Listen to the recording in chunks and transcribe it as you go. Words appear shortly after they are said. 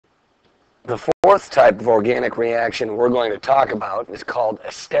The fourth type of organic reaction we're going to talk about is called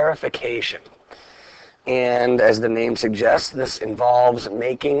esterification. And as the name suggests, this involves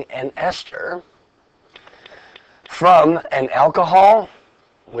making an ester from an alcohol,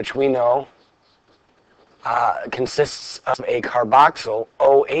 which we know consists of a carboxyl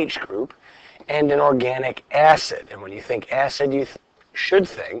OH group, and an organic acid. And when you think acid, you should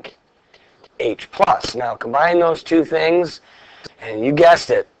think H+. Now combine those two things, and you guessed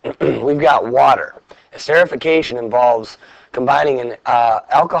it, we've got water. Esterification involves combining an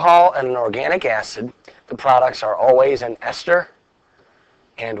alcohol and an organic acid. The products are always an ester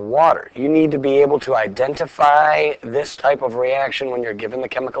and water. You need to be able to identify this type of reaction when you're given the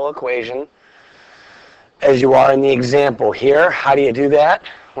chemical equation, as you are in the example here. How do you do that?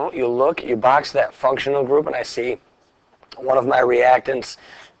 Well, you look, you box that functional group, and I see one of my reactants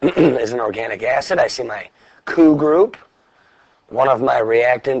is an organic acid. I see my Cu group. One of my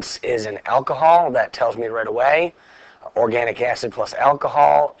reactants is an alcohol. That tells me right away. Organic acid plus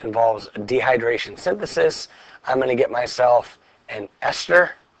alcohol involves dehydration synthesis. I'm going to get myself an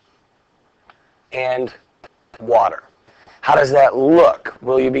ester and water. How does that look?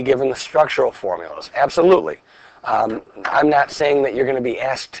 Will you be given the structural formulas? Absolutely. I'm not saying that you're going to be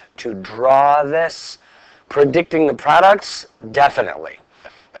asked to draw this. Predicting the products, definitely.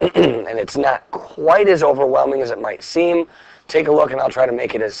 And it's not quite as overwhelming as it might seem. Take a look and I'll try to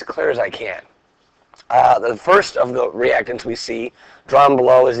make it as clear as I can. The first of the reactants we see drawn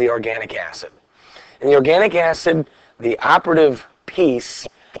below is the organic acid. In the organic acid, the operative piece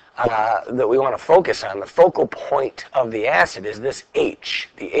that we want to focus on, the focal point of the acid, is this H.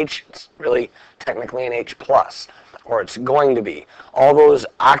 The H is really technically an H+, or it's going to be. All those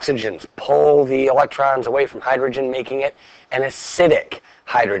oxygens pull the electrons away from hydrogen, making it an acidic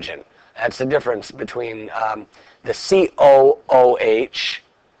hydrogen. That's the difference between the COOH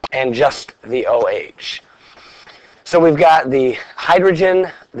and just the OH. So we've got the hydrogen,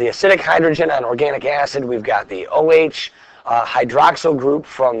 the acidic hydrogen on organic acid. We've got the OH hydroxyl group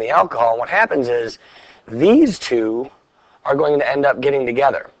from the alcohol. What happens is these two are going to end up getting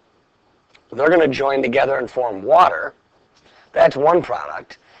together. They're going to join together and form water. That's one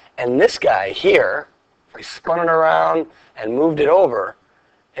product. And this guy here, if we spun it around and moved it over,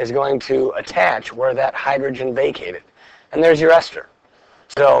 is going to attach where that hydrogen vacated. And there's your ester.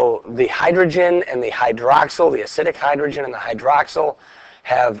 So the hydrogen and the hydroxyl, the acidic hydrogen and the hydroxyl,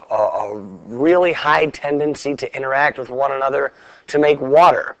 have a really high tendency to interact with one another to make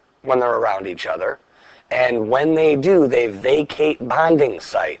water when they're around each other. And when they do, they vacate bonding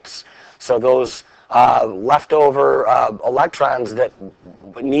sites. So those leftover electrons that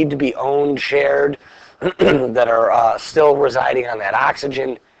need to be owned, shared, that are still residing on that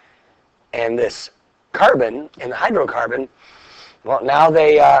oxygen and this carbon in the hydrocarbon, well, now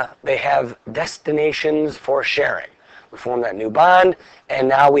they have destinations for sharing. We form that new bond, and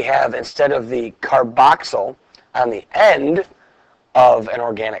now we have, instead of the carboxyl on the end of an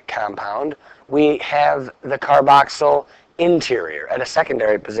organic compound, we have the carboxyl interior at a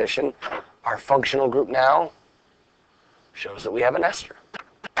secondary position. Our functional group now shows that we have an ester.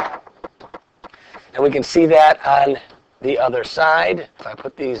 And we can see that on the other side. If I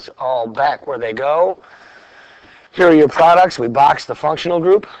put these all back where they go, here are your products. We box the functional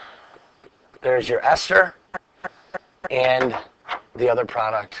group. There's your ester. And the other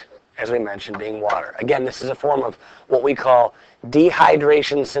product, as we mentioned, being water. Again, this is a form of what we call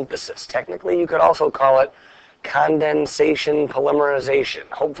dehydration synthesis. Technically, you could also call it condensation polymerization.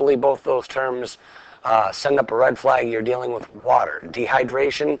 Hopefully, both those terms send up a red flag. You're dealing with water.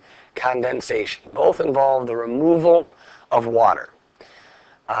 Dehydration, condensation. Both involve the removal of water.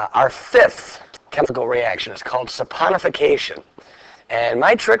 Our fifth chemical reaction is called saponification. And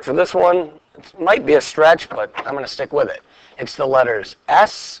my trick for this one, it might be a stretch, but I'm going to stick with it. It's the letters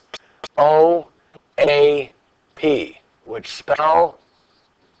S-O-A-P, which spell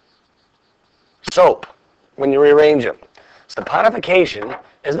soap when you rearrange them. Saponification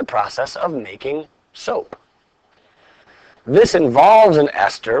is the process of making soap. This involves an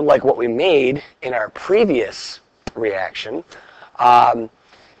ester, like what we made in our previous reaction,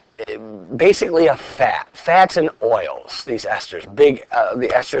 basically a fat. Fats and oils, these esters. The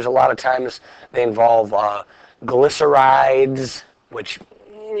esters, a lot of times, they involve glycerides, which,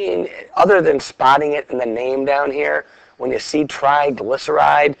 other than spotting it in the name down here, when you see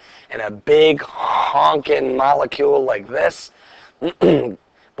triglyceride and a big honking molecule like this, boys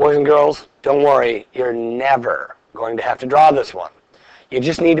and girls, don't worry, you're never going to have to draw this one. You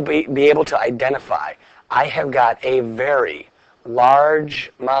just need to be able to identify. I have got a very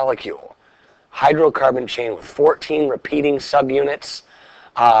large molecule, hydrocarbon chain with 14 repeating subunits.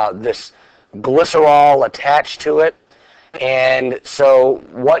 This glycerol attached to it. And so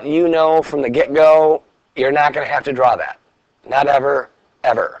what you know from the get-go, you're not going to have to draw that. Not ever,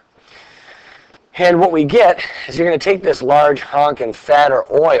 ever. And what we get is you're going to take this large hunk in fat or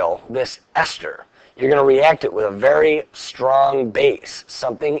oil, this ester. You're going to react it with a very strong base,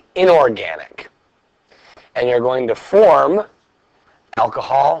 something inorganic. And you're going to form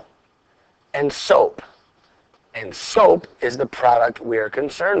alcohol and soap. And soap is the product we are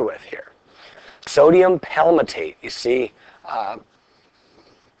concerned with here. Sodium palmitate, you see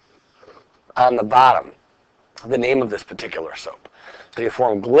on the bottom, the name of this particular soap. So you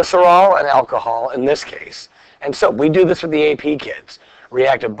form glycerol and alcohol in this case, and soap. We do this with the AP kids.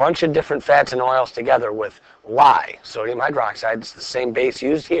 React a bunch of different fats and oils together with lye, sodium hydroxide. It's the same base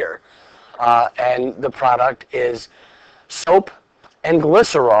used here. And the product is soap and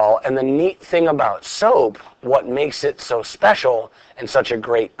glycerol. And the neat thing about soap, what makes it so special and such a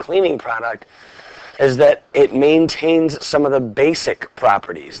great cleaning product, is that it maintains some of the basic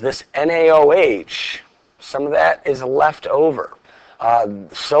properties. This NaOH, some of that is left over.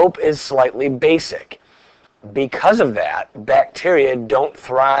 Soap is slightly basic. Because of that, bacteria don't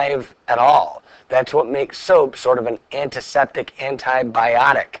thrive at all. That's what makes soap sort of an antiseptic,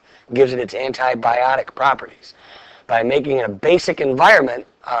 antibiotic, gives it its antibiotic properties. By making it a basic environment,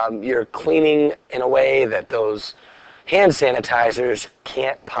 you're cleaning in a way that those hand sanitizers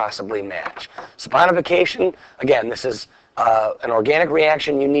can't possibly match. Saponification, again, this is an organic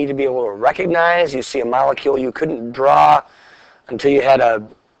reaction you need to be able to recognize. You see a molecule you couldn't draw until you had a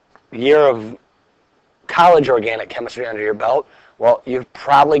year of college organic chemistry under your belt. Well, you've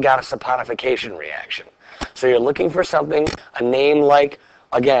probably got a saponification reaction. So you're looking for something, a name like,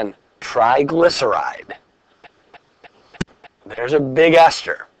 again, triglyceride. There's a big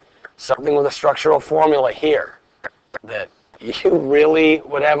ester, something with a structural formula here that you really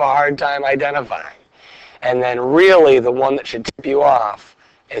would have a hard time identifying. And then really the one that should tip you off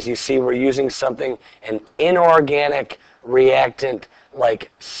is you see we're using something, an inorganic reactant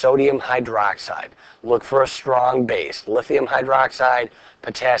like sodium hydroxide. Look for a strong base, lithium hydroxide,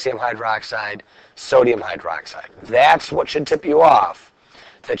 potassium hydroxide, sodium hydroxide. That's what should tip you off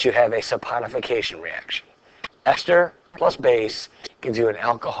that you have a saponification reaction. Ester plus base gives you an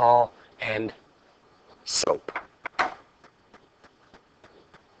alcohol and soap.